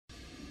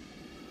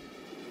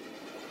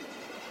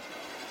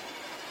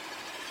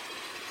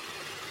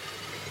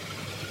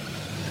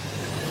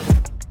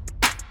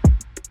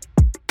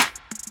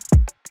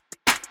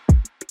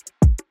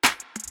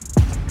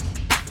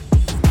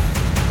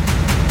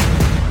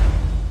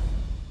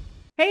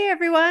Hey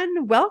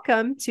everyone,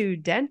 welcome to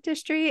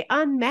Dentistry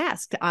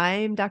Unmasked.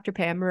 I'm Dr.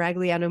 Pam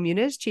Maragliano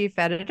Muniz, Chief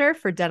Editor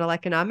for Dental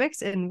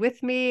Economics, and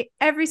with me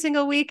every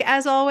single week,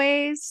 as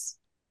always.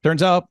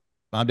 Turns out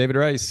I'm David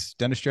Rice,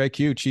 Dentistry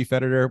IQ, Chief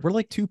Editor. We're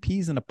like two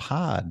peas in a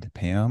pod,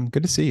 Pam.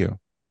 Good to see you.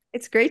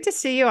 It's great to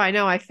see you. I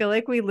know I feel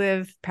like we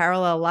live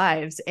parallel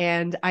lives,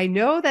 and I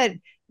know that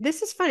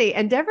this is funny.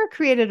 Endeavor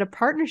created a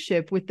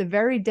partnership with the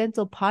Very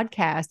Dental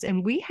podcast,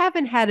 and we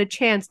haven't had a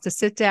chance to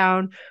sit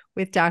down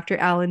with Dr.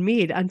 Alan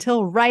Mead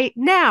until right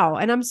now.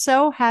 And I'm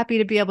so happy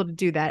to be able to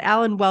do that.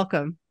 Alan,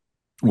 welcome.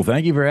 Well,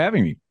 thank you for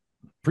having me.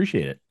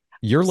 Appreciate it.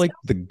 You're like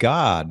the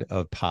god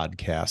of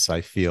podcasts,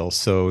 I feel.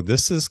 So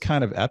this is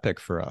kind of epic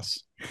for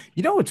us.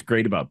 You know what's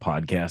great about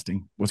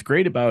podcasting? What's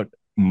great about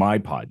my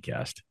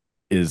podcast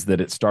is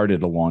that it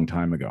started a long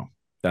time ago.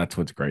 That's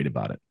what's great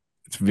about it.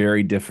 It's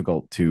very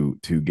difficult to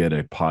get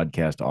a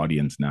podcast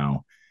audience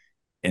now.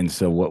 And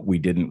so what we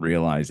didn't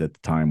realize at the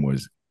time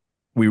was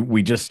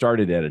we just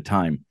started at a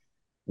time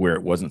where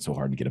it wasn't so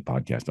hard to get a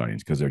podcast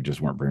audience because there just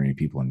weren't very many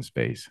people in the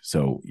space.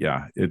 So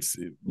yeah, it's,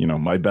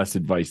 my best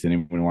advice to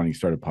anyone wanting to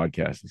start a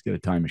podcast is get a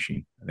time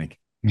machine, I think.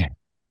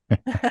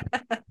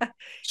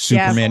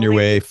 Superman your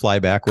way, fly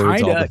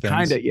backwards, all the things.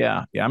 Kind of,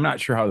 yeah. Yeah, I'm not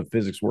sure how the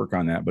physics work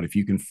on that, but if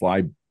you can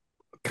fly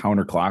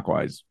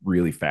counterclockwise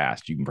really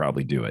fast, you can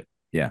probably do it.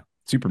 Yeah,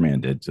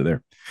 Superman did. So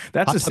there.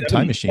 That's a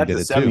time machine did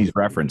it too. 70s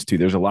reference too.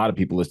 There's a lot of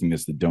people listening to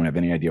this that don't have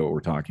any idea what we're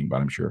talking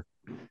about, I'm sure.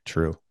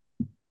 True.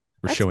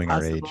 We're That's showing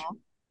possible. our age.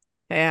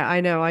 Yeah,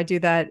 I know. I do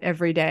that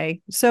every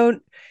day. So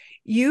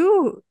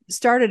you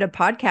started a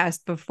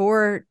podcast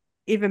before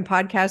even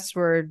podcasts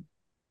were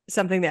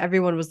something that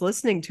everyone was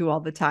listening to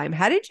all the time.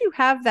 How did you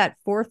have that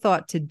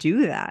forethought to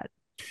do that?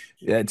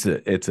 Yeah, it's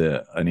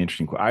an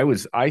interesting.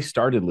 I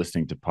started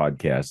listening to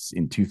podcasts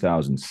in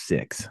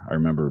 2006. I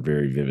remember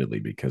very vividly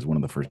because one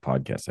of the first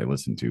podcasts I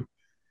listened to,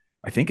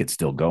 I think it's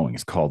still going.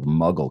 It's called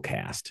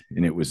Mugglecast,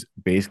 and it was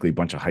basically a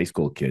bunch of high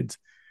school kids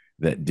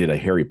that did a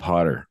Harry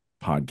Potter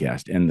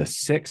podcast, and the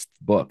sixth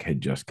book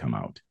had just come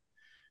out.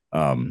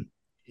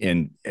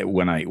 And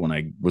when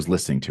I was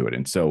listening to it,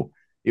 and so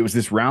it was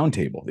this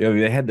roundtable.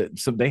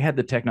 They had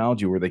the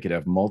technology where they could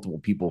have multiple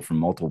people from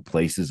multiple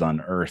places on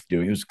Earth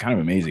doing. It was kind of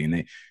amazing,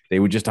 and they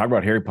would just talk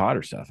about Harry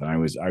Potter stuff, and I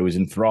was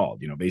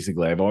enthralled.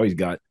 Basically, I've always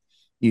got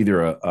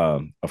either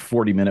a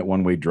 40-minute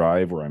one-way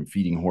drive where I'm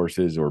feeding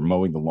horses or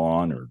mowing the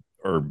lawn,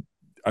 or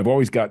I've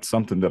always got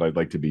something that I'd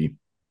like to be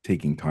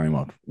taking time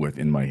up with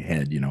in my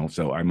head,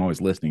 so I'm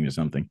always listening to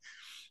something.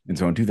 And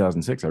so in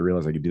 2006 I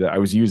realized I could do that. I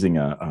was using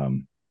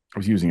an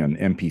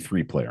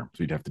MP3 player,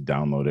 so you'd have to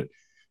download it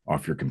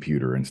off your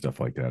computer and stuff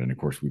like that, and of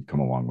course we've come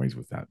a long ways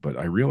with that. But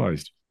I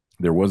realized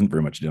there wasn't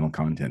very much dental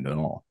content at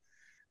all.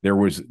 There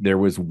was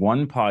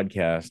one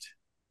podcast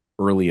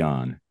early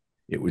on.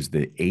 It was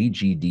the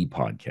AGD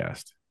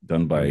podcast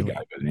done by a guy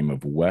by the name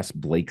of Wes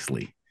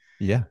Blakesley.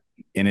 Yeah.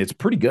 And it's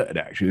pretty good,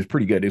 actually. It's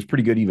pretty good. It was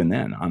pretty good even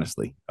then,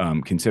 honestly,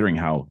 considering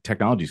how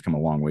technology's come a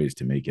long ways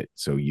to make it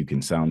so you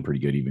can sound pretty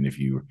good even if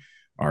you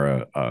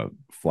are a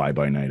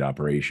fly-by-night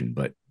operation.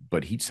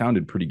 But he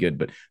sounded pretty good,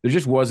 but there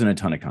just wasn't a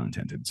ton of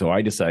content. And so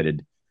I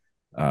decided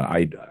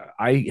I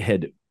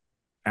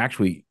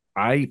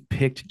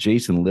picked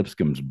Jason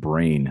Lipscomb's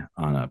brain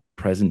on a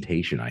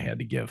presentation I had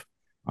to give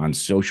on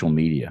social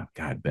media.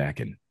 God, back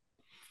in,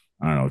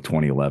 I don't know,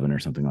 2011 or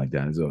something like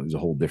that. It was a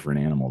whole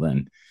different animal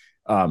then.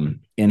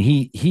 And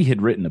he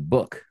had written a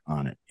book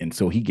on it, and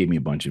so he gave me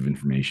a bunch of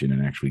information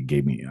and actually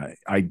gave me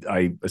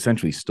I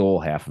essentially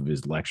stole half of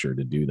his lecture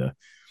to do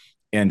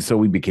and so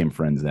we became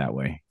friends that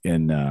way.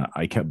 And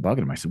I kept bugging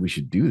him. I said we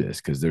should do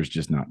this because there's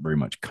just not very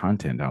much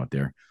content out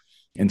there.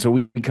 And so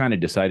we kind of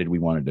decided we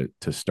wanted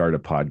to start a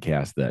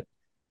podcast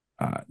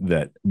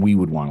that we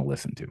would want to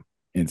listen to.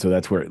 And so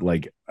that's where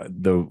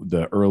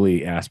the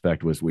early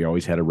aspect was we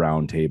always had a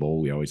round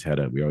table. We always had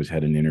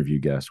an interview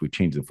guest. We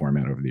changed the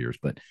format over the years,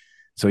 but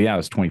so yeah, it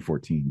was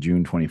 2014,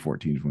 June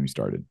 2014 is when we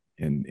started.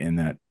 And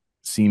that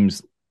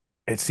seems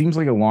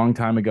like a long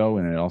time ago.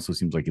 And it also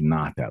seems like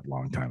not that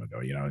long time ago.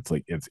 It's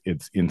like,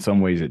 it's in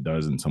some ways it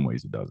does, in some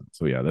ways it doesn't.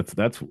 So yeah,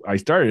 that's, I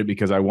started it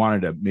because I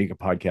wanted to make a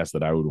podcast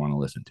that I would want to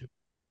listen to.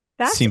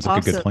 That seems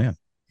like a good plan.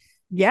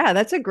 Yeah,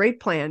 that's a great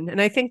plan.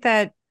 And I think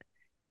that,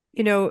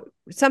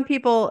 some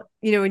people,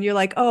 when you're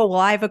like, oh, well,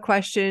 I have a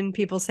question,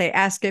 people say,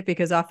 ask it,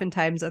 because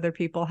oftentimes other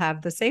people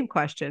have the same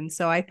question.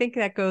 So I think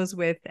that goes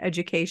with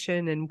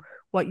education and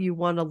what you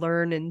want to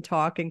learn and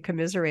talk and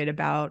commiserate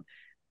about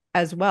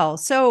as well.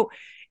 So,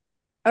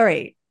 all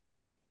right,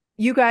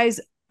 you guys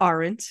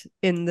aren't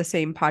in the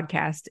same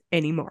podcast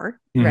anymore,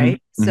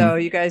 right? Mm-hmm. So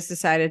you guys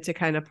decided to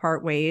kind of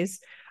part ways.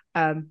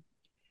 I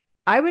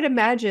would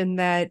imagine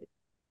that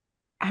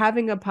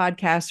having a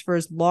podcast for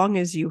as long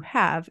as you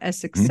have, as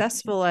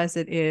successful as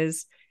it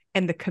is,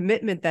 and the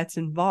commitment that's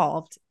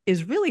involved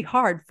is really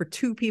hard for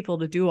two people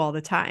to do all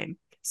the time.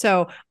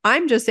 So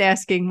I'm just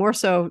asking more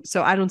so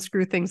I don't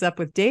screw things up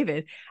with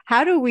David.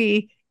 How do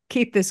we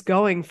keep this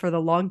going for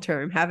the long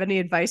term? Have any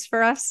advice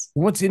for us?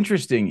 What's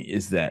interesting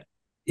is that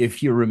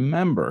if you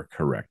remember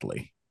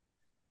correctly,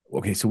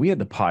 okay, so we had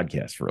the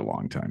podcast for a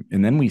long time,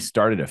 and then we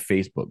started a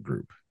Facebook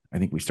group. I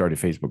think we started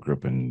a Facebook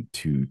group in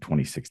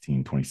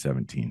 2016,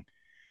 2017.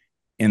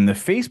 And the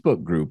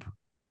Facebook group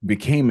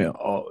became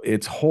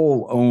its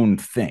whole own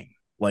thing,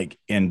 like,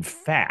 and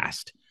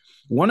fast.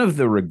 One of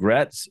the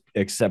regrets,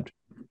 except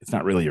it's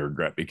not really a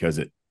regret because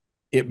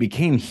it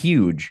became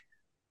huge.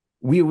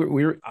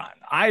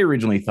 I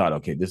originally thought,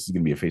 okay, this is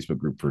going to be a Facebook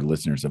group for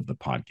listeners of the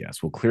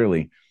podcast. Well,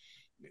 clearly,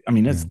 I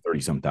mean, that's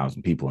 30 some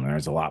thousand people, and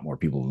there's a lot more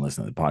people than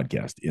listen to the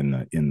podcast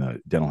in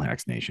the Dental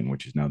Hacks Nation,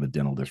 which is now the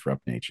Dental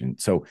Disrupt Nation.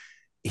 So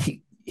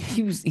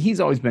he's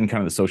always been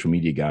kind of the social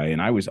media guy,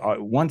 and I was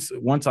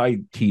once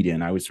I keyed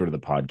in, I was sort of the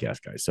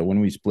podcast guy. So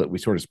when we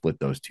sort of split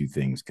those two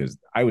things, because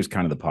I was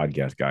kind of the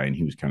podcast guy and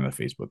he was kind of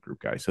the Facebook group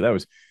guy. So that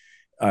was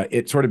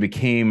it sort of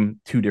became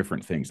two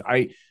different things.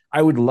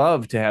 I would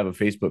love to have a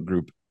Facebook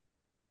group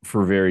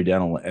for Very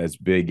Dental as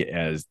big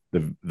as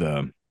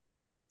the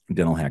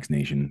Dental Hacks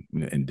Nation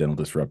and Dental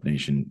Disrupt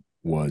Nation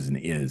was and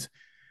is.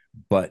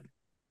 But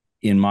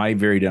in my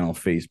Very Dental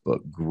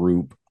Facebook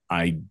group,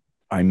 I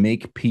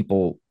make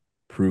people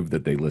prove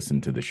that they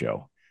listen to the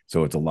show.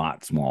 So it's a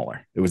lot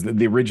smaller. It was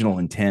the original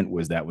intent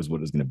was that was what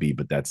it was going to be,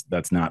 but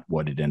that's not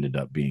what it ended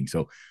up being.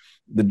 So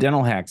the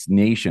Dental Hacks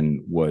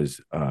Nation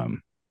was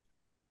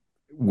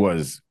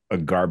a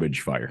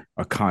garbage fire,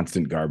 a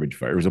constant garbage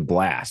fire. It was a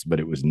blast,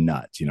 but it was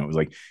nuts. It was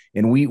like,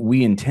 and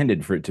we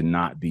intended for it to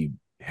not be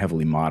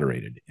heavily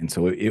moderated. And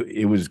so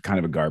it was kind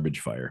of a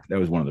garbage fire. That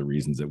was one of the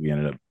reasons that we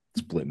ended up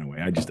splitting away.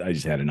 I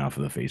just had enough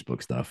of the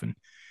Facebook stuff.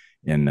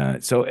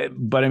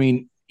 But I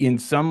mean, in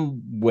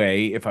some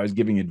way, if I was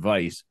giving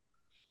advice,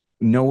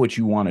 know what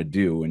you want to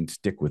do and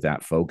stick with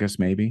that focus,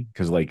 maybe.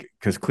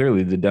 Because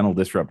clearly the Dental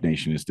Disrupt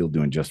Nation is still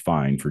doing just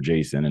fine for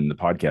Jason, and the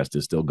podcast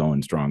is still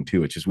going strong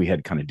too. It's just we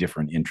had kind of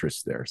different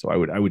interests there. So I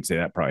would say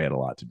that probably had a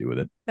lot to do with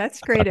it. That's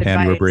great advice.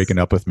 Pam, you were breaking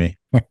up with me.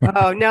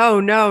 Oh, no,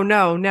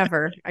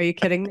 never. Are you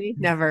kidding me?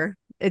 Never.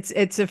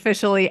 It's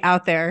officially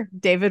out there.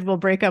 David will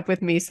break up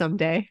with me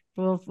someday.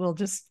 We'll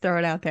just throw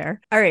it out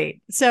there. All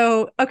right.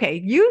 So, okay,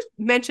 you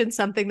mentioned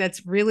something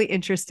that's really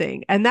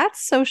interesting, and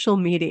that's social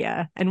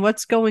media and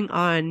what's going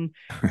on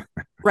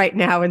right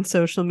now in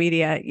social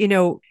media.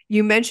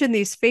 You mentioned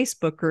these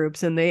Facebook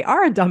groups, and they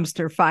are a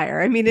dumpster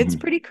fire. I mean, it's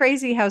pretty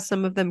crazy how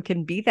some of them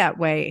can be that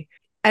way.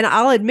 And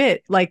I'll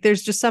admit, like,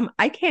 there's just some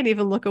I can't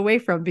even look away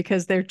from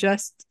because they're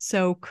just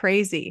so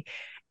crazy.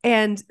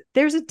 And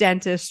there's a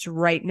dentist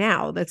right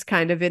now that's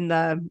kind of in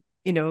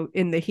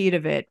the heat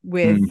of it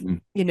with,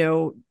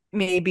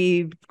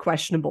 maybe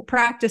questionable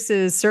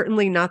practices,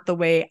 certainly not the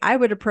way I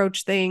would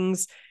approach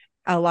things.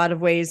 A lot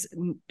of ways,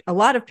 a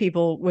lot of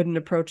people wouldn't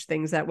approach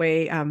things that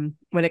way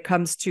when it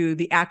comes to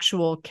the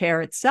actual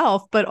care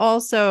itself, but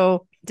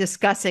also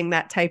discussing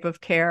that type of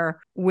care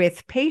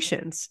with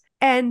patients.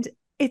 And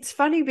it's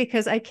funny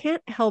because I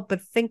can't help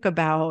but think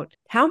about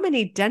how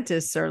many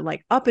dentists are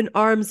like up in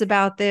arms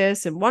about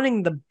this and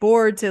wanting the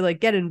board to like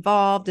get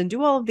involved and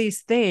do all of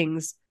these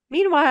things.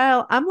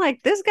 Meanwhile, I'm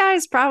like, this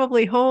guy's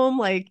probably home,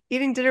 like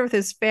eating dinner with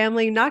his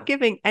family, not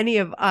giving any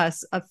of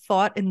us a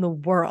thought in the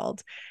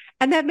world.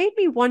 And that made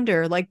me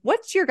wonder, like,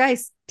 what's your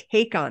guys'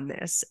 take on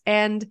this?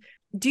 And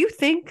do you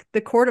think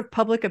the court of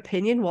public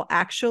opinion will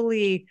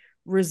actually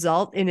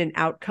result in an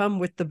outcome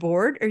with the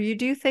board? Or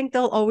do you think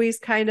they'll always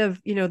kind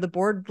of, the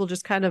board will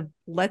just kind of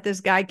let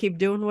this guy keep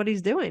doing what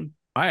he's doing?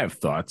 I have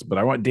thoughts, but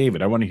I want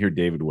to hear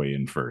David weigh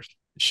in first.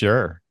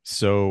 Sure.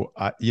 So,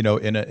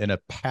 in a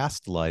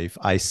past life,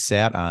 I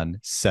sat on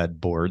said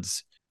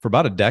boards for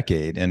about a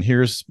decade. And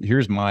here's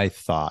my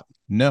thought.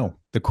 No,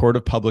 the court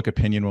of public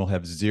opinion will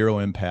have zero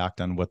impact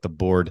on what the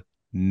board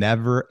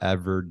never,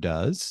 ever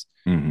does.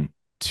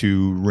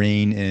 To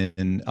rein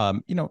in,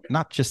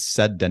 not just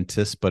said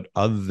dentists, but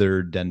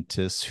other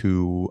dentists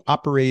who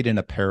operate in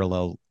a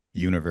parallel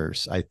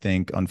universe. I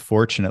think,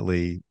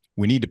 unfortunately,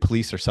 we need to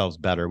police ourselves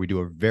better. We do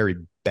a very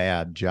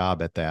bad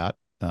job at that.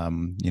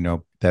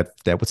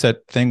 That what's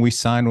that thing we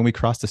signed when we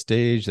crossed the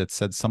stage that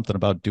said something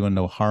about doing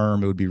no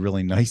harm? It would be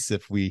really nice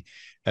if we,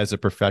 as a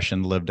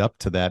profession, lived up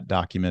to that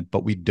document,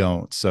 but we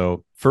don't.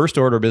 So first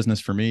order of business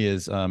for me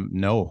is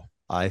no.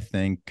 I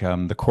think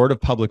the court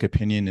of public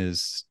opinion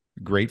is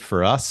great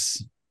for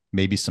us.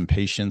 Maybe some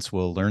patients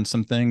will learn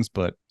some things,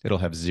 but it'll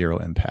have zero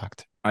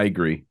impact. I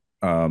agree.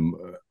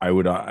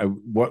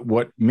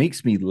 What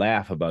makes me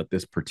laugh about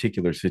this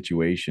particular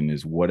situation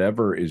is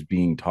whatever is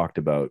being talked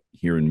about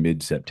here in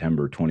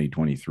mid-September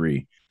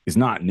 2023 is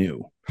not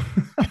new.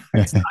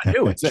 It's not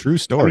new. It's a true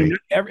story.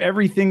 I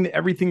mean,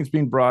 everything that's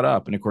being brought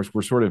up, and of course,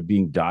 we're sort of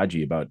being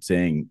dodgy about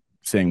saying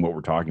what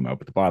we're talking about.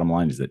 But the bottom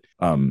line is that,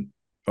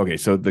 okay,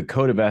 so the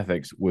code of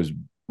ethics was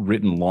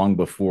written long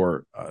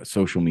before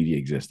social media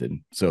existed.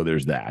 So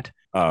there's that.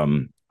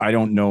 I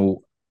don't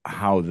know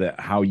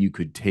how you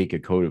could take a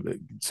code of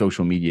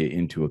social media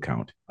into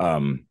account.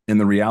 And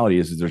the reality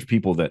is there's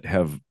people that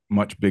have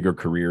much bigger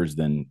careers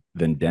than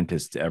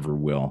dentists ever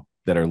will,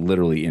 that are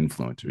literally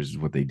influencers, is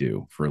what they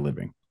do for a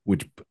living,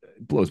 which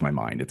blows my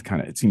mind.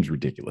 It seems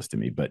ridiculous to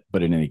me, but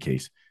in any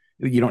case,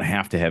 you don't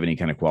have to have any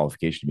kind of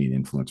qualification to be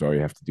an influencer. All you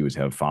have to do is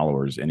have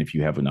followers. And if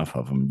you have enough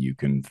of them, you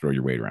can throw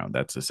your weight around.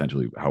 That's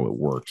essentially how it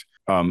works.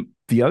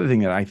 The other thing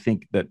that I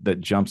think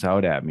that jumps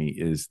out at me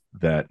is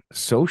that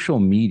social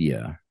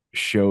media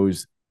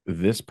shows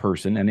this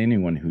person and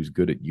anyone who's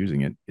good at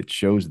using it, it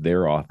shows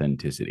their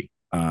authenticity.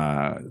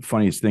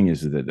 Funniest thing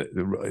is that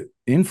the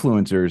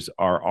influencers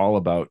are all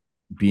about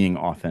being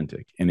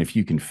authentic. And if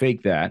you can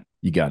fake that,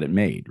 you got it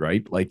made,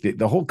 right? Like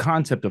the whole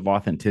concept of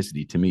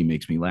authenticity to me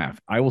makes me laugh.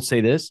 I will say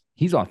this,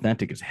 he's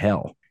authentic as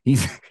hell.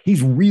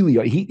 He's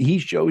really, he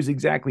shows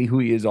exactly who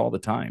he is all the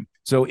time.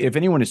 So if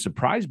anyone is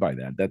surprised by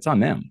that, that's on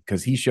them,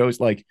 because he shows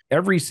like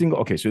every single,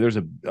 okay, so there's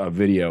a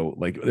video,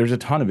 like there's a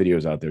ton of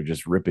videos out there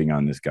just ripping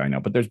on this guy now,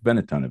 but there's been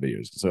a ton of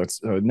videos. So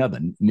it's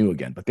nothing new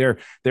again, but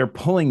they're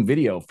pulling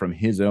video from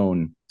his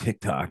own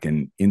TikTok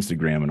and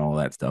Instagram and all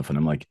that stuff. And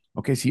I'm like,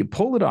 okay, so you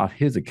pull it off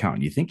his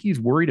account. You think he's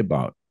worried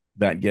about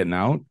that getting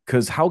out?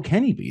 Because how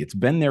can he be? It's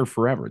been there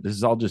forever. This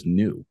is all just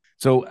new.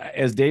 So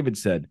as David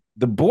said,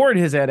 the board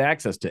has had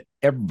access to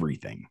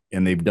everything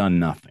and they've done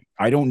nothing.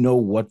 I don't know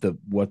what the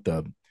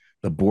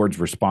board's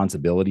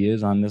responsibility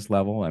is on this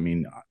level. I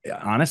mean,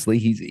 honestly,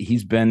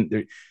 he's been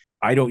there.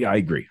 I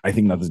agree. I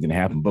think nothing's going to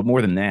happen. But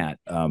more than that,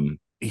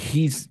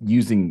 he's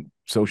using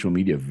social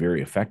media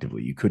very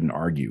effectively. You couldn't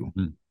argue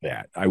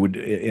that. I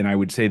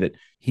would say that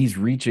he's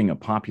reaching a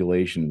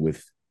population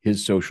with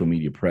his social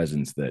media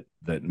presence that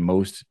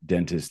most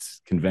dentists,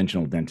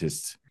 conventional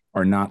dentists,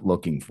 are not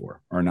looking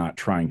for, are not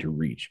trying to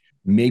reach.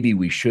 Maybe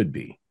we should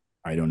be.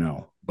 I don't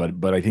know,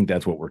 but I think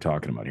that's what we're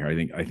talking about here.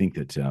 I think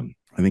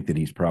that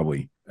he's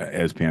probably,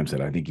 as Pam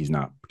said, I think he's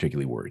not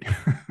particularly worried.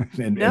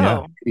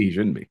 No, he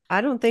shouldn't be.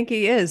 I don't think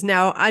he is.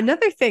 Now,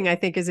 another thing I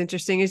think is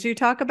interesting is you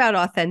talk about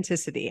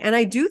authenticity. And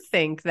I do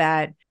think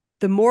that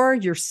the more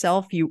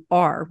yourself you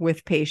are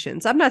with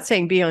patients, I'm not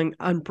saying being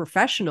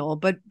unprofessional,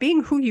 but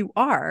being who you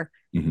are,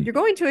 you're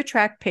going to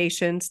attract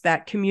patients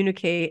that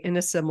communicate in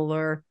a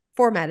similar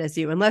format as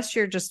you, unless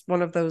you're just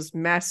one of those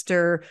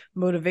master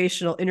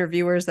motivational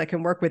interviewers that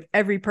can work with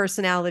every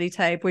personality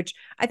type, which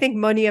I think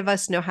many of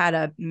us know how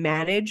to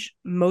manage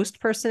most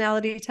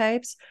personality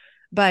types.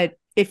 But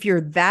if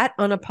you're that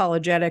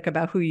unapologetic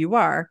about who you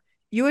are,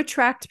 you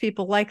attract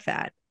people like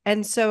that.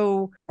 And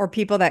so, or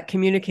people that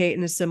communicate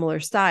in a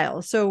similar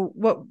style. So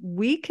what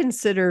we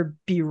consider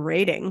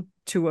berating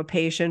to a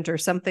patient, or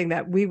something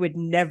that we would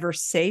never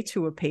say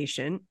to a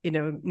patient,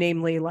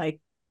 namely like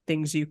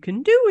things you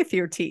can do with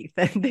your teeth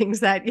and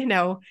things that,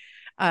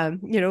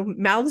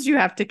 mouths you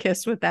have to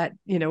kiss with that,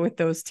 with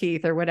those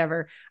teeth or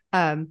whatever.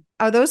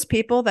 Are those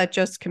people that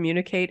just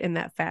communicate in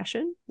that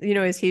fashion?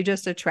 Is he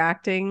just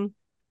attracting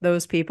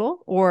those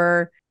people?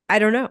 Or I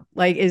don't know.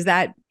 Like, is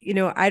that,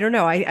 I don't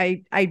know.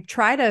 I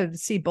try to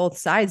see both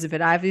sides of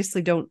it. I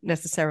obviously don't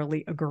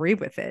necessarily agree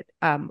with it.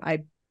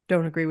 I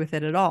don't agree with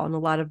it at all. And a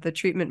lot of the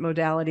treatment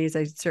modalities,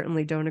 I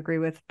certainly don't agree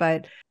with.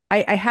 But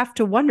I have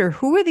to wonder,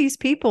 who are these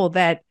people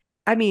that,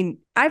 I mean,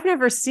 I've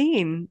never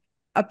seen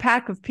a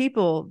pack of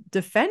people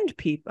defend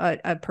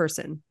a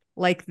person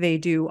like they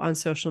do on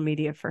social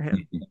media for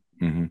him.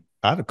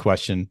 I have a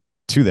question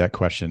to that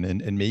question.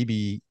 And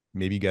maybe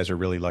you guys are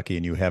really lucky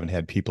and you haven't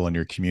had people in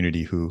your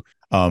community who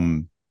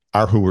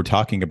are who we're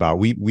talking about.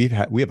 We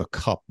have a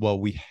couple. Well,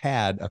 we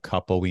had a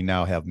couple. We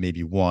now have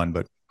maybe one,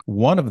 but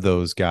one of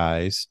those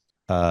guys,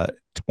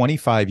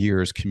 25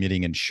 years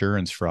committing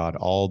insurance fraud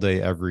all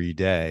day, every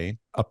day,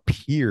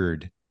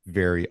 appeared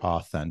very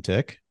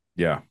authentic.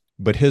 Yeah.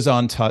 But his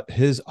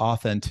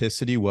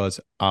authenticity was,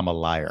 I'm a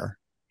liar.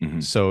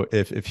 So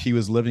if he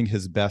was living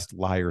his best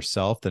liar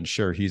self, then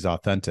sure, he's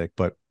authentic.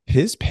 But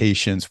his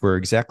patients were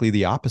exactly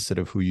the opposite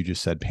of who you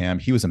just said, Pam.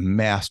 He was a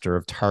master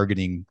of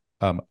targeting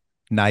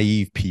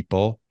naive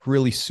people,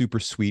 really super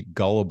sweet,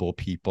 gullible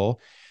people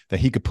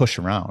that he could push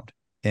around.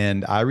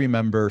 And I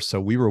remember,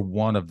 so we were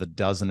one of the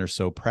dozen or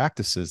so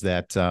practices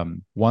that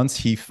once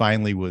he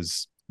finally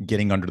was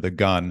getting under the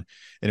gun,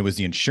 and it was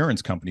the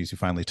insurance companies who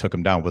finally took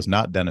him down, was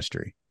not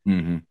dentistry.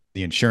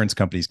 The insurance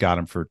companies got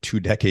him for 2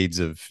 decades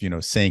of,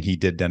 saying he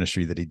did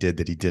dentistry, that he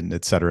didn't,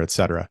 et cetera, et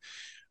cetera.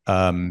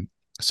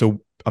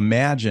 So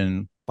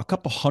imagine a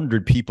couple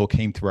hundred people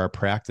came through our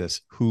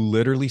practice who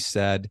literally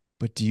said,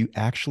 but do you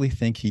actually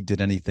think he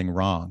did anything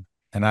wrong?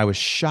 And I was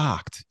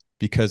shocked,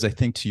 because I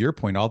think, to your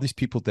point, all these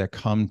people that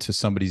come to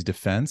somebody's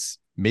defense,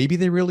 maybe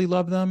they really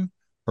love them,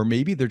 or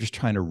maybe they're just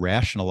trying to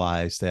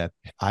rationalize that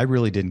I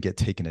really didn't get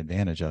taken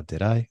advantage of,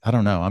 did I? I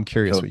don't know. I'm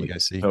curious what you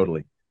guys see.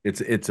 Totally.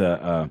 It's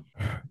no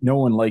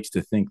one likes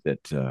to think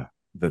that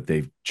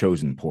they've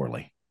chosen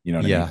poorly. You know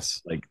what I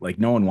mean? Like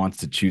no one wants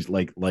to choose.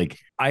 Like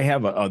I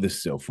have this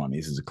is so funny.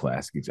 This is a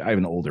classic. I have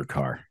an older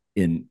car,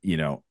 and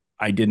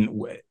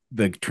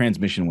the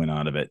transmission went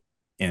out of it,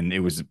 and it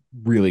was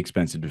really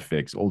expensive to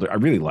fix. I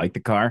really like the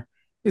car.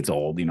 It's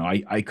old,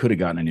 I could have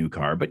gotten a new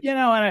car, but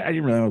I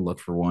didn't really look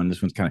for one.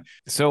 This one's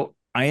so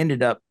I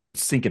ended up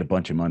sinking a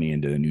bunch of money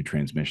into a new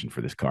transmission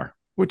for this car,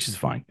 which is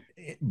fine.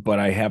 But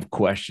I have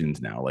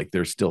questions now. Like,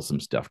 there's still some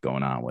stuff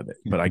going on with it,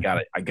 but I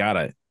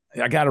gotta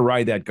I got to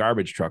ride that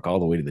garbage truck all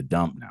the way to the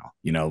dump now.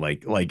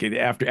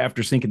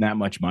 After sinking that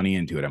much money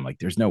into it, I'm like,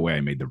 there's no way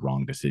I made the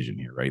wrong decision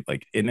here, right?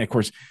 Like, and of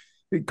course,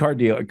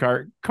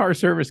 car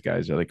service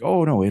guys are like,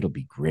 oh no, it'll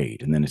be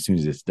great. And then as soon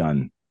as it's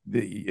done,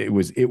 it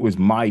was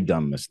my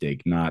dumb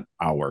mistake, not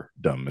our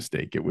dumb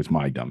mistake. It was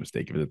my dumb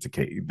mistake if that's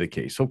the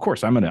case. So of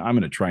course I'm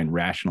gonna try and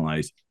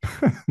rationalize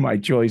my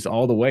choice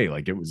all the way.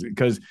 Like it was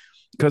because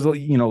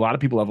a lot of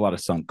people have a lot of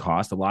sunk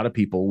cost. A lot of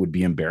people would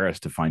be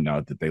embarrassed to find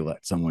out that they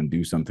let someone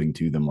do something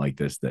to them like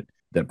this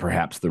that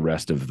perhaps the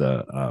rest of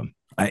the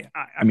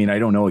I mean, I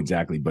don't know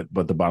exactly, but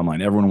the bottom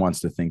line, everyone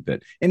wants to think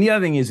that. And the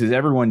other thing is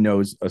everyone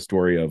knows a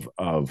story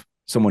of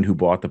someone who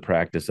bought the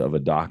practice of a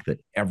doc that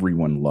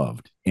everyone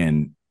loved,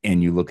 and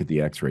you look at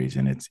the X-rays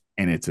and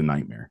it's a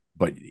nightmare.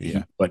 But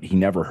he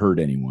never hurt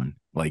anyone.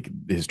 Like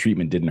his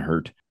treatment didn't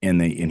hurt,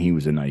 and he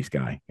was a nice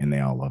guy, and they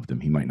all loved him.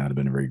 He might not have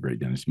been a very great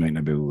dentist, he might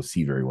not be able to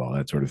see very well,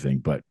 that sort of thing.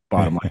 But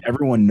bottom line,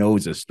 everyone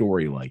knows a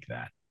story like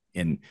that,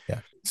 and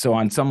so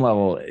on some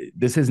level,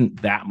 this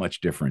isn't that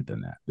much different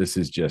than that. This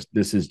is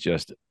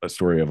just a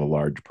story of a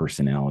large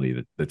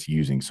personality that's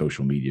using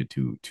social media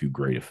to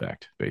great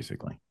effect,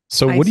 basically.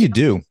 So what do you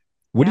do?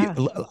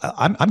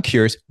 I'm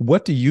curious,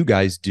 what do you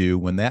guys do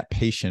when that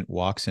patient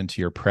walks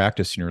into your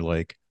practice and you're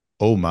like,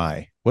 oh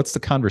my, what's the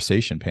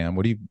conversation, Pam?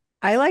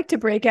 I like to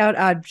break out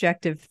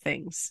objective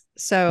things.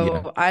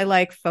 So I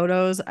like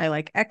photos, I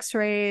like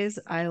x-rays,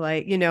 I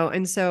like,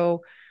 and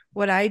so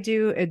what I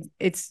do,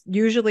 it's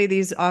usually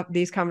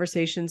these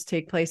conversations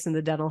take place in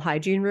the dental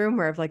hygiene room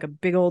where I have like a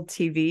big old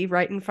TV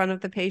right in front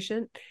of the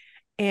patient.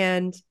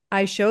 And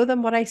I show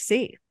them what I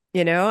see,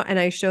 and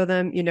I show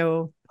them,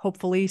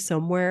 hopefully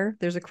somewhere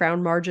there's a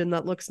crown margin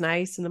that looks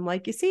nice. And I'm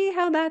like, you see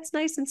how that's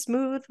nice and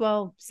smooth?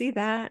 Well, see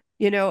that,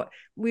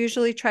 we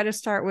usually try to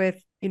start with,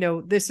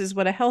 this is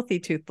what a healthy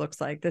tooth looks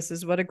like. This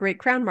is what a great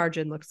crown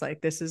margin looks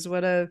like. This is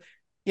what a,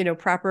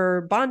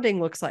 proper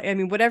bonding looks like. I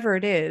mean, whatever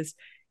it is,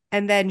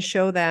 and then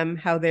show them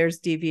how theirs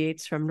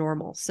deviates from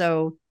normal.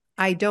 So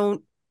I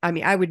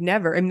would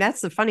never, and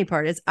that's the funny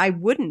part is I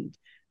wouldn't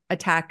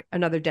attack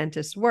another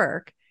dentist's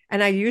work.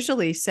 And I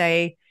usually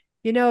say,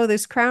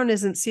 this crown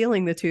isn't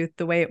sealing the tooth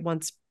the way it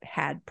once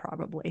had,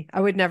 probably.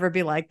 I would never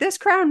be like, this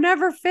crown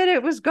never fit.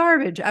 It was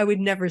garbage. I would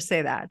never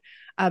say that.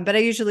 But I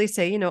usually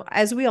say,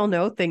 as we all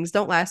know, things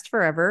don't last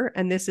forever.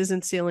 And this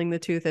isn't sealing the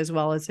tooth as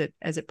well as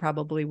it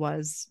probably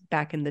was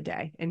back in the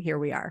day. And here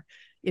we are,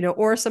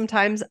 or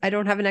sometimes I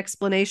don't have an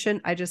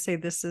explanation. I just say,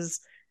 this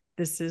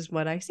is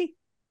what I see,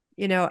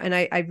 and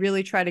I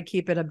really try to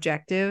keep it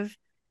objective.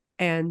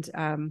 And,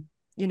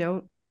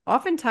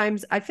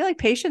 oftentimes I feel like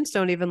patients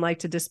don't even like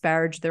to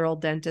disparage their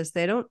old dentist.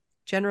 They don't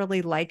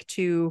generally like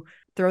to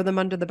throw them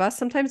under the bus.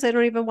 Sometimes they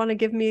don't even want to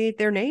give me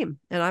their name,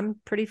 and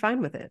I'm pretty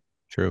fine with it.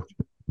 True.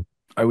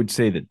 I would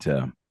say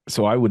that,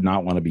 so I would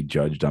not want to be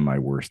judged on my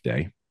worst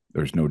day.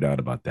 There's no doubt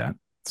about that.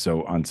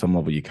 So on some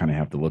level, you kind of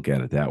have to look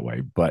at it that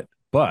way. But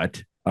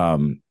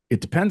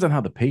it depends on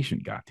how the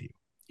patient got to you.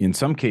 In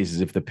some cases,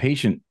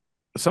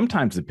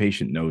 sometimes the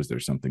patient knows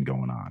there's something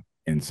going on.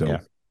 And so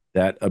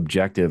that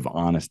objective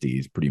honesty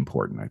is pretty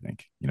important, I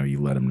think.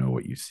 You let them know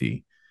what you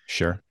see.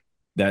 Sure.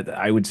 That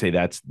I would say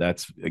that's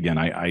again,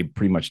 I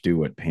pretty much do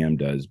what Pam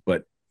does.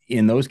 But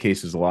in those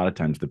cases, a lot of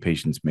times the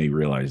patients may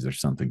realize there's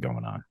something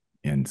going on.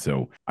 And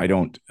so I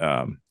don't,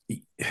 I'm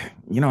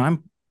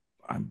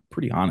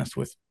pretty honest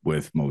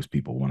with most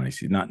people when I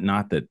see,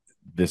 not that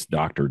this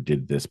doctor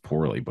did this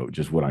poorly, but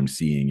just what I'm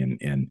seeing.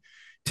 And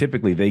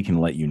typically they can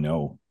let you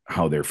know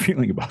how they're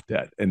feeling about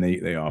that. And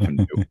they often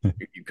do.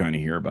 You kind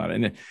of hear about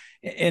it.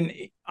 And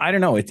I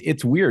don't know,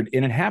 it's weird.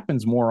 And it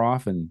happens more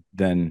often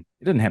than,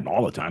 it doesn't happen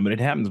all the time, but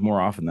it happens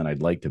more often than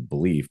I'd like to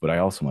believe. But I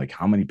also like,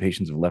 how many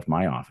patients have left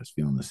my office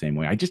feeling the same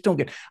way? I just don't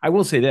get, I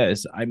will say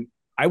this,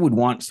 I would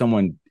want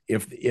someone,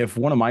 if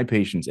one of my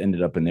patients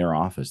ended up in their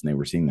office and they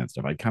were seeing that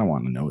stuff, I'd kind of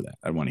want to know that.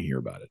 I'd want to hear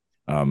about it.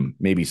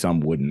 Maybe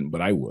some wouldn't,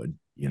 but I would,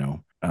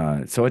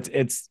 so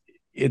it's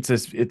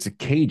a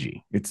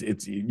cagey.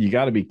 You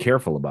got to be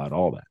careful about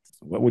all that.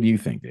 What do you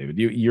think, David?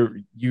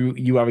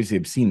 You obviously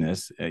have seen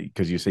this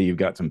because you say you've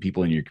got some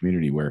people in your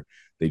community where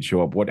they'd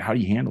show up. How do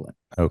you handle it?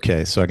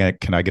 Okay, so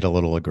can I get a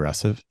little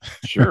aggressive?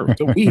 Sure.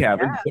 So we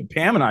haven't.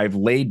 Pam and I have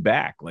laid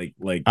back. Like.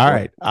 All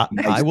right.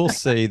 I will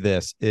say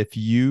this: if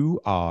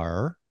you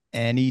are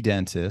any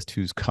dentist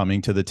who's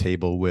coming to the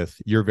table with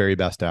your very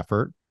best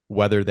effort,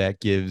 whether that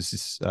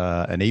gives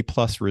an A+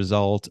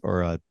 result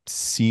or a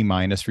C-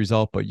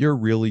 result, but you're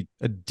really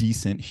a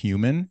decent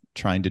human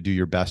trying to do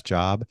your best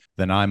job,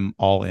 then I'm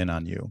all in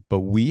on you. But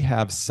we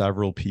have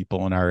several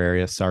people in our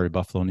area, sorry,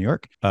 Buffalo, New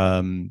York,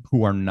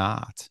 who are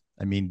not.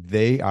 I mean,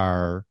 they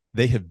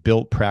have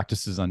built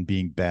practices on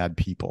being bad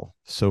people.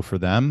 So for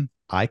them,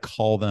 I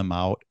call them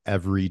out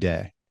every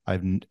day.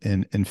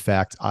 In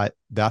fact,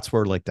 that's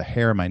where like the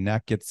hair on my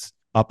neck gets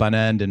up on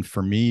end. And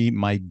for me,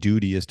 my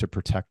duty is to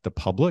protect the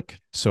public.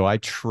 So I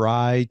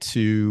try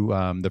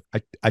to,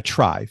 I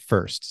try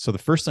first. So the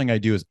first thing I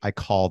do is I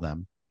call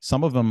them.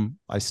 Some of them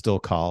I still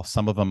call.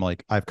 Some of them,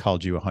 like, I've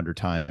called you 100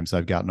 times.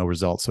 I've got no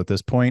results. So at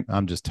this point,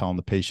 I'm just telling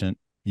the patient,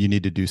 you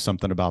need to do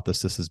something about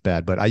this. This is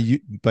bad.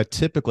 But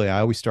typically I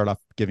always start off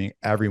giving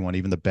everyone,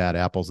 even the bad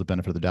apples, the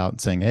benefit of the doubt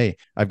and saying, hey,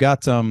 I've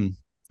got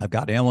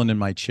Alan in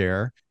my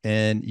chair,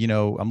 and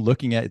I'm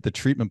looking at the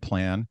treatment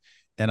plan,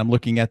 and I'm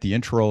looking at the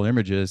intraoral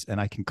images, and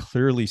I can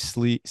clearly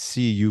see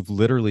you've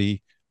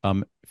literally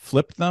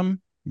flipped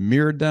them,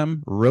 mirrored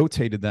them,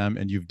 rotated them,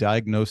 and you've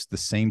diagnosed the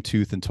same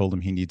tooth and told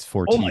him he needs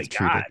four Oh my teeth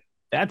God. treated.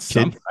 That's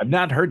something. I've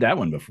not heard that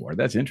one before.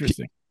 That's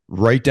interesting.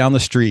 Right down the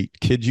street,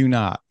 kid you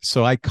not.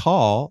 So I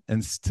call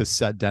and to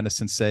set dentist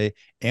and say,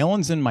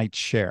 Alan's in my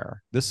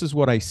chair. This is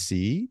what I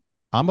see.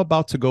 I'm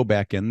about to go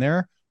back in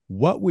there.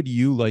 What would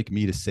you like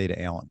me to say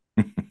to Alan?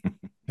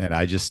 And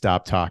I just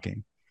stopped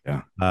talking.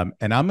 Yeah.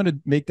 And I'm going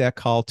to make that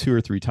call 2 or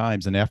 3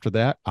 times. And after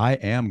that, I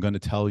am going to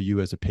tell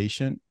you as a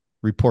patient,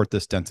 report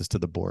this dentist to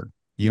the board.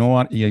 You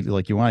want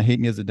to hate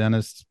me as a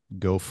dentist,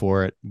 go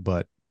for it.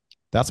 But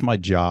that's my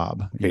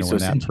job. Okay, so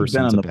since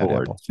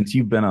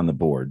you've been on the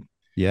board,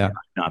 yeah, I've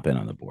not been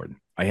on the board.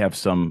 I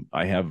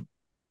have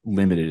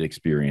limited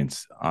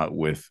experience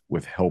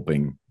with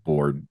helping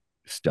board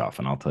stuff,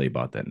 and I'll tell you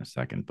about that in a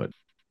second.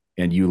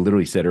 And you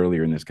literally said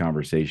earlier in this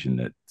conversation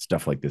that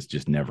stuff like this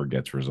just never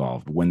gets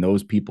resolved. When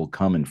those people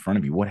come in front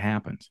of you, what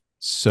happens?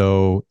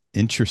 So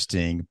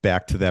interesting.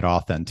 Back to that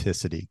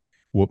authenticity.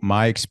 What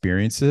my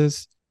experience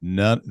is,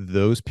 none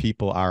those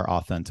people are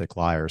authentic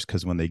liars,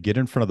 because when they get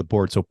in front of the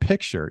board, so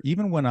picture,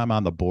 even when I'm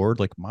on the board,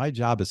 like my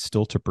job is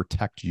still to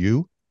protect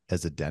you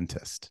as a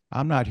dentist.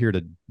 I'm not here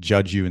to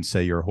judge you and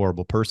say you're a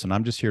horrible person.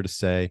 I'm just here to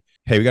say,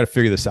 hey, we got to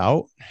figure this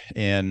out.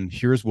 And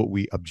here's what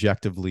we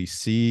objectively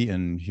see.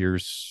 And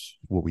here's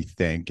what we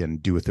think,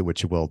 and do with it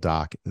what you will,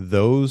 doc.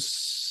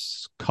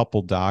 Those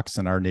couple docs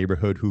in our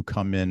neighborhood who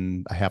come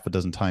in a half a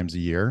dozen times a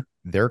year,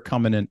 they're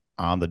coming in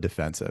on the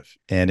defensive.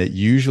 And it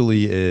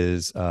usually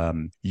is,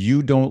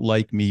 you don't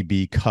like me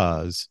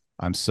because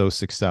I'm so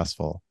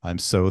successful. I'm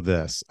so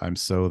this, I'm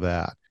so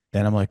that.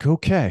 And I'm like,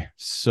 okay,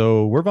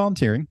 so we're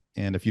volunteering.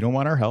 And if you don't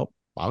want our help,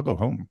 I'll go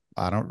home.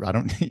 I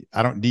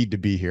don't need to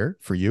be here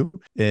for you.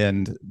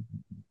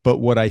 But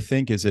what I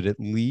think is that at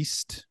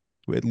least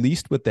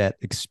what that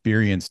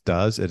experience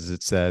does is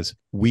it says,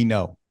 we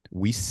know,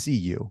 we see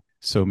you.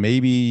 So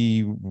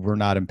maybe we're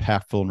not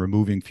impactful in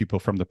removing people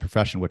from the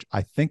profession, which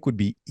I think would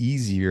be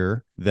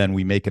easier than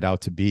we make it out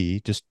to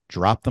be. Just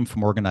drop them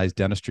from organized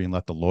dentistry and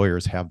let the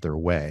lawyers have their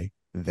way.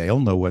 They'll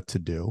know what to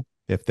do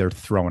if they're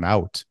thrown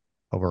out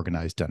of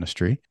organized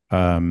dentistry.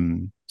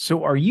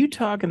 So are you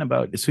talking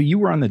about, so you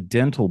were on the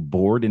dental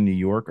board in New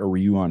York, or were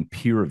you on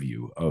peer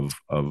review of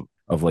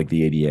like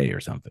the ADA or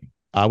something?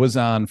 I was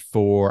on,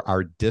 for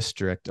our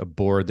district, a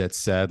board that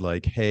said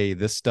like, hey,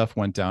 this stuff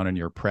went down in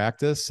your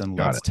practice, and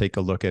let's take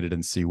a look at it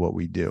and see what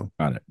we do.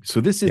 Got it.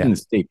 So this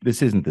isn't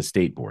this isn't the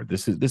state board.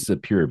 This is a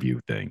peer review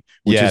thing.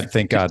 Which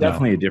thank God.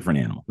 Definitely a different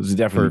animal. This is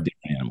definitely a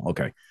different animal.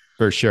 Okay.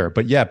 For sure.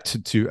 But yeah,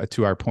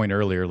 to our point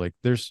earlier, like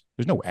there's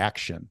no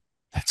action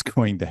that's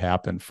going to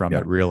happen from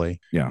it,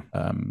 really. Yeah.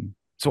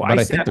 So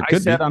I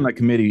sat on the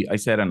committee. I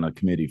sat on the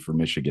committee for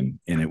Michigan,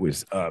 and it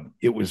was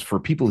for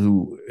people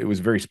who, it was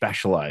very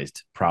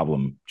specialized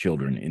problem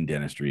children in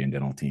dentistry and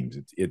dental teams.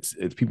 It's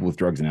people with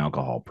drugs and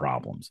alcohol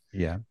problems.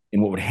 Yeah.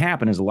 And what would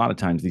happen is a lot of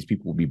times these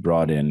people would be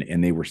brought in,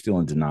 and they were still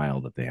in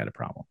denial that they had a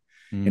problem.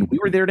 And we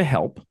were there to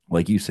help.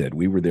 Like you said,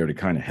 we were there to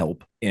kind of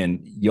help.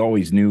 And you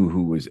always knew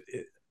who was.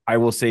 I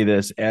will say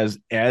this, as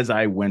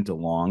I went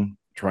along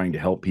trying to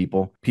help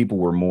people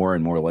were more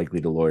and more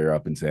likely to lawyer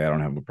up and say, I don't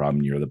have a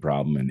problem, you're the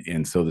problem.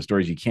 And so the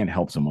stories, you can't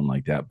help someone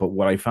like that. But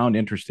what I found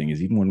interesting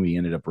is, even when we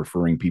ended up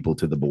referring people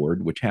to the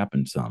board, which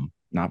happened some,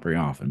 not very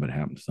often, but it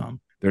happened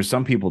some, there's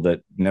some people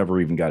that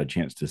never even got a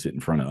chance to sit in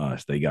front of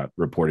us. They got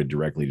reported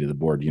directly to the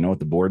board. You know what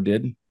the board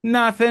did?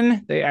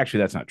 Nothing.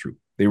 That's not true.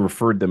 They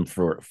referred them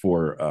for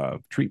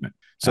treatment.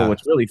 So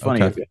what's really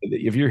funny,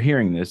 if you're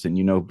hearing this and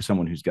you know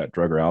someone who's got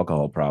drug or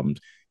alcohol problems,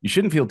 you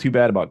shouldn't feel too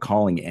bad about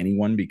calling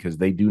anyone, because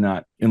they do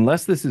not,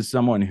 unless this is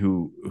someone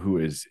who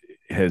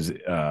has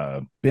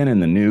been in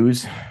the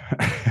news,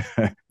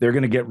 they're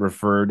going to get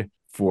referred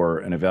for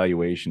an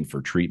evaluation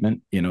for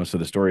treatment. So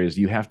the story is,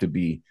 you have to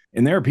be,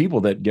 and there are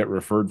people that get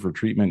referred for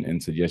treatment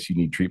and suggest you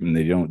need treatment,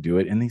 and they don't do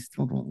it, and they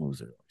still don't lose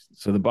their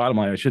license. So the bottom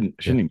line, I shouldn't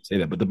even say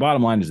that, but the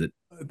bottom line is that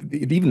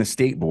even the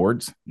state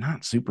boards,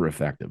 not super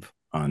effective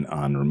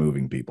on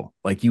removing people.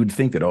 Like, you would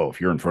think that,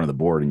 if you're in front of the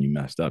board and you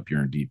messed up,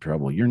 you're in deep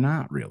trouble. You're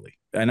not really.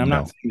 And I'm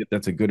not saying that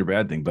that's a good or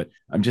bad thing, but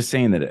I'm just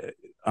saying that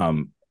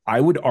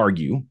I would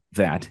argue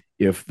that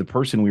if the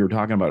person we were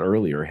talking about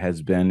earlier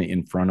has been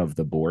in front of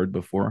the board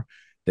before,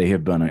 they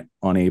have been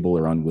unable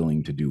or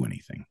unwilling to do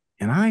anything.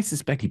 And I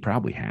suspect he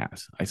probably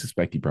has.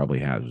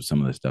 With some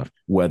of the stuff,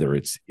 whether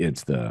it's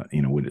the,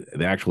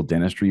 the actual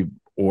dentistry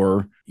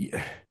or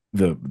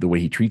the way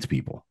he treats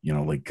people,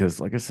 because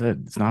like I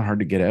said, it's not hard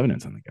to get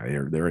evidence on the guy.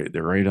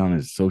 They're right on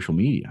his social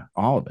media,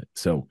 all of it.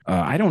 So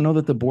I don't know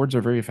that the boards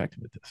are very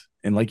effective at this.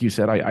 And like you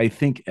said, I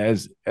think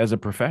as a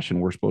profession,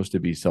 we're supposed to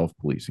be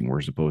self-policing.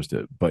 We're supposed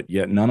to, but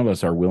yet none of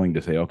us are willing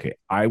to say, okay,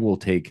 I will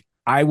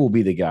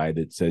be the guy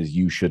that says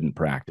you shouldn't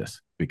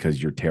practice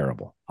because you're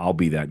terrible. I'll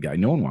be that guy.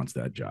 No one wants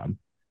that job.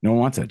 No one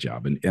wants that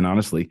job. And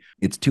honestly,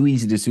 it's too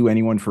easy to sue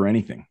anyone for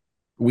anything.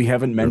 We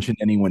haven't mentioned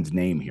anyone's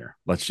name here,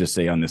 let's just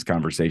say, on this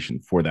conversation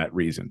for that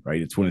reason,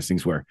 right? It's one of those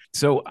things where,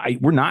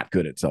 we're not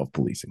good at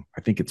self-policing.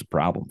 I think it's a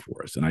problem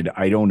for us. And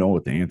I don't know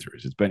what the answer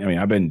is.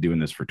 I've been doing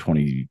this for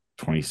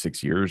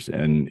 26 years,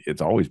 and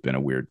it's always been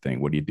a weird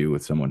thing. What do you do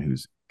with someone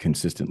who's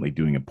consistently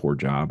doing a poor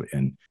job?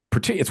 And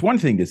it's one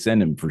thing to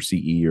send them for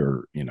CE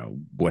or,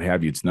 what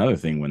have you. It's another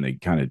thing when they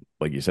kind of,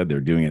 like you said,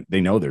 they're doing it. They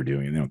know they're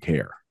doing it. They don't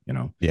care,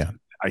 Yeah.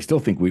 I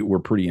still think we're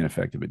pretty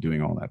ineffective at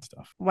doing all that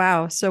stuff.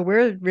 Wow. So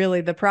we're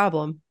really the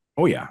problem.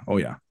 Oh, yeah.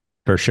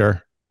 For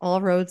sure.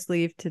 All roads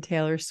lead to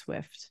Taylor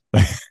Swift.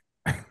 It's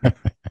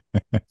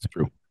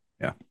true.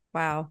 Yeah.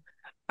 Wow.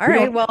 All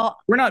right. Well,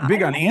 we're not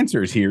big on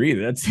answers here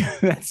either. That's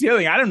the other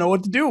thing. I don't know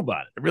what to do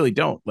about it. I really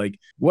don't. Like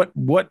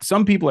what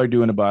some people are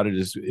doing about it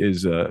is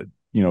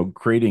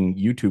creating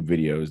YouTube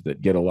videos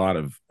that get a lot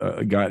of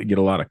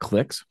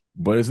clicks.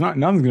 But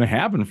nothing's going to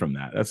happen from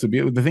that. That's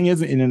the thing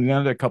is, in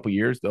another couple of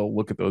years, they'll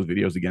look at those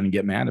videos again and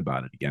get mad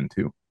about it again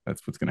too.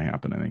 That's what's going to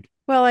happen, I think.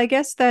 Well, I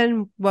guess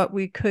then what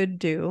we could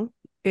do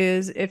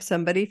is, if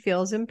somebody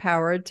feels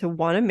empowered to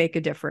want to make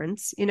a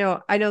difference,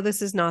 I know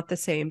this is not the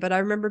same, but I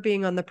remember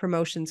being on the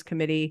promotions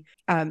committee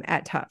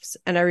at Tufts.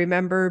 And I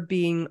remember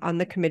being on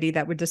the committee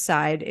that would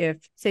decide if,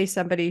 say,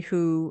 somebody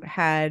who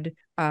had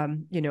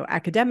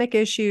academic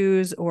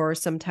issues or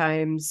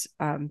sometimes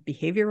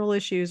behavioral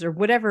issues or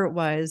whatever it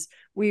was,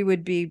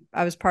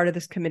 I was part of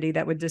this committee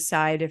that would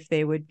decide if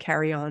they would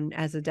carry on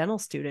as a dental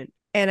student.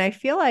 And I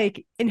feel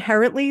like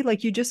inherently,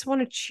 like, you just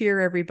want to cheer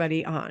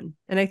everybody on.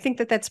 And I think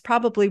that that's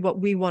probably what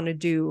we want to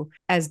do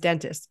as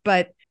dentists.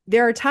 But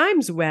there are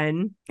times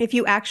when, if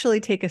you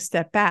actually take a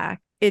step back,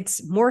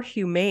 it's more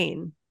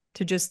humane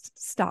to just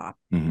stop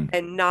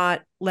and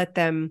not let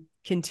them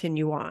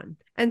continue on.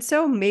 And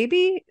so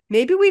maybe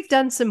we've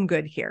done some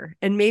good here,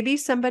 and maybe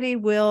somebody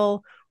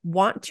will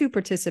want to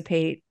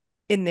participate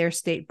in their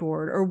state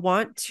board or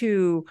want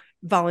to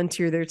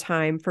volunteer their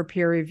time for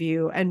peer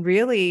review and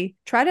really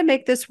try to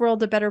make this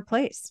world a better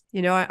place.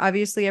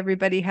 Obviously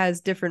everybody has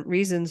different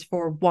reasons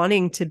for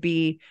wanting to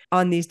be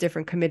on these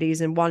different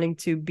committees and wanting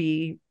to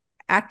be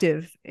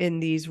active in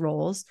these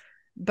roles,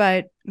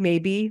 but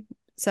maybe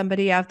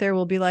somebody out there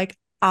will be like,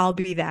 I'll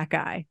be that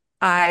guy.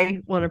 I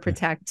want to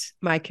protect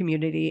my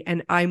community,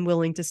 and I'm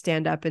willing to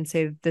stand up and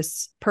say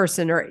this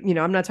person, or,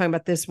 I'm not talking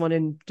about this one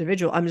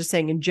individual. I'm just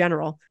saying in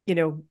general,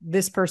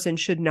 this person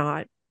should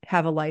not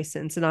have a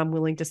license, and I'm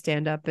willing to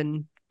stand up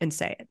and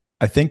say it.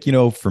 I think,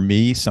 for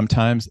me,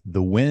 sometimes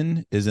the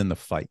win is in the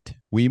fight.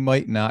 We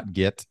might not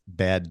get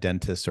bad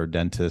dentists or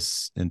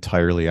dentists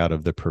entirely out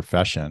of the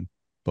profession,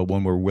 but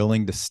when we're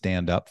willing to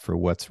stand up for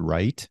what's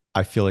right,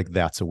 I feel like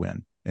that's a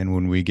win. And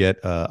when we get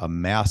a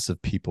mass of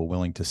people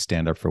willing to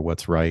stand up for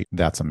what's right,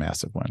 that's a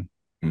massive win.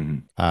 Mm-hmm.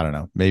 I don't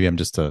know. Maybe I'm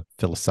just a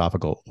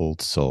philosophical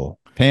old soul.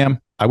 Pam,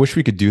 I wish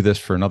we could do this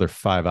for another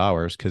 5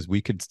 hours, because we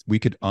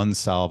could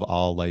unsolve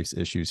all life's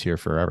issues here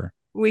forever.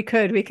 We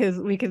could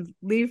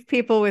leave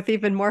people with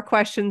even more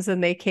questions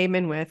than they came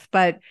in with.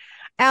 But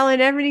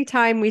Alan, every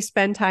time we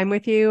spend time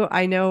with you,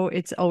 I know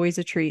it's always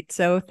a treat.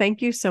 So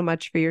thank you so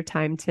much for your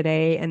time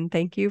today. And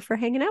thank you for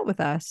hanging out with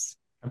us.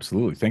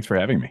 Absolutely. Thanks for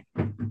having me.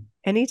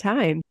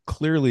 Anytime.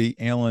 Clearly,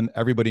 Alan,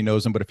 everybody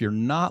knows him, but if you're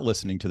not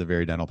listening to the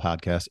Very Dental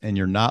podcast and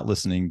you're not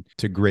listening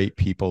to great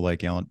people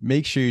like Alan,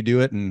 make sure you do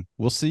it. And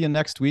we'll see you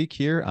next week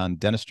here on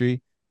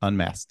Dentistry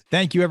Unmasked.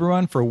 Thank you,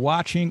 everyone, for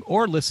watching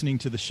or listening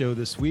to the show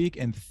this week.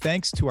 And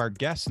thanks to our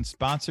guests and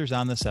sponsors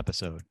on this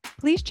episode.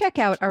 Please check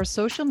out our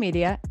social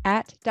media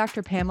at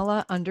Dr.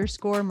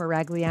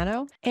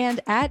 Pamela_Maragliano and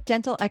at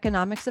Dental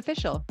Economics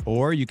Official.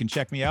 Or you can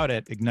check me out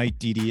at Ignite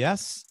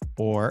DDS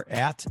or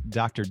at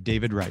Dr.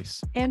 David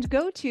Rice. And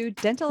go to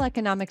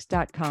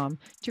dentaleconomics.com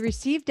to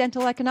receive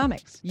dental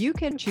economics. You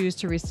can choose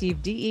to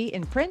receive DE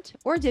in print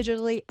or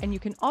digitally, and you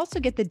can also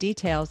get the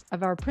details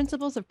of our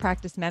Principles of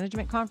Practice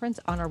Management conference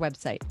on our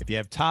website. If you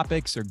have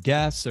topics or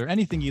guests or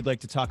anything you'd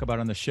like to talk about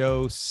on the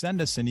show, send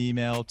us an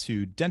email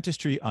to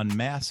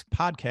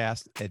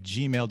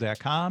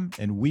dentistryunmaskedpodcast@gmail.com,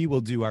 and we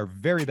will do our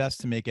very best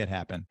to make it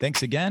happen.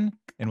 Thanks again,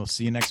 and we'll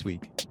see you next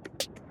week.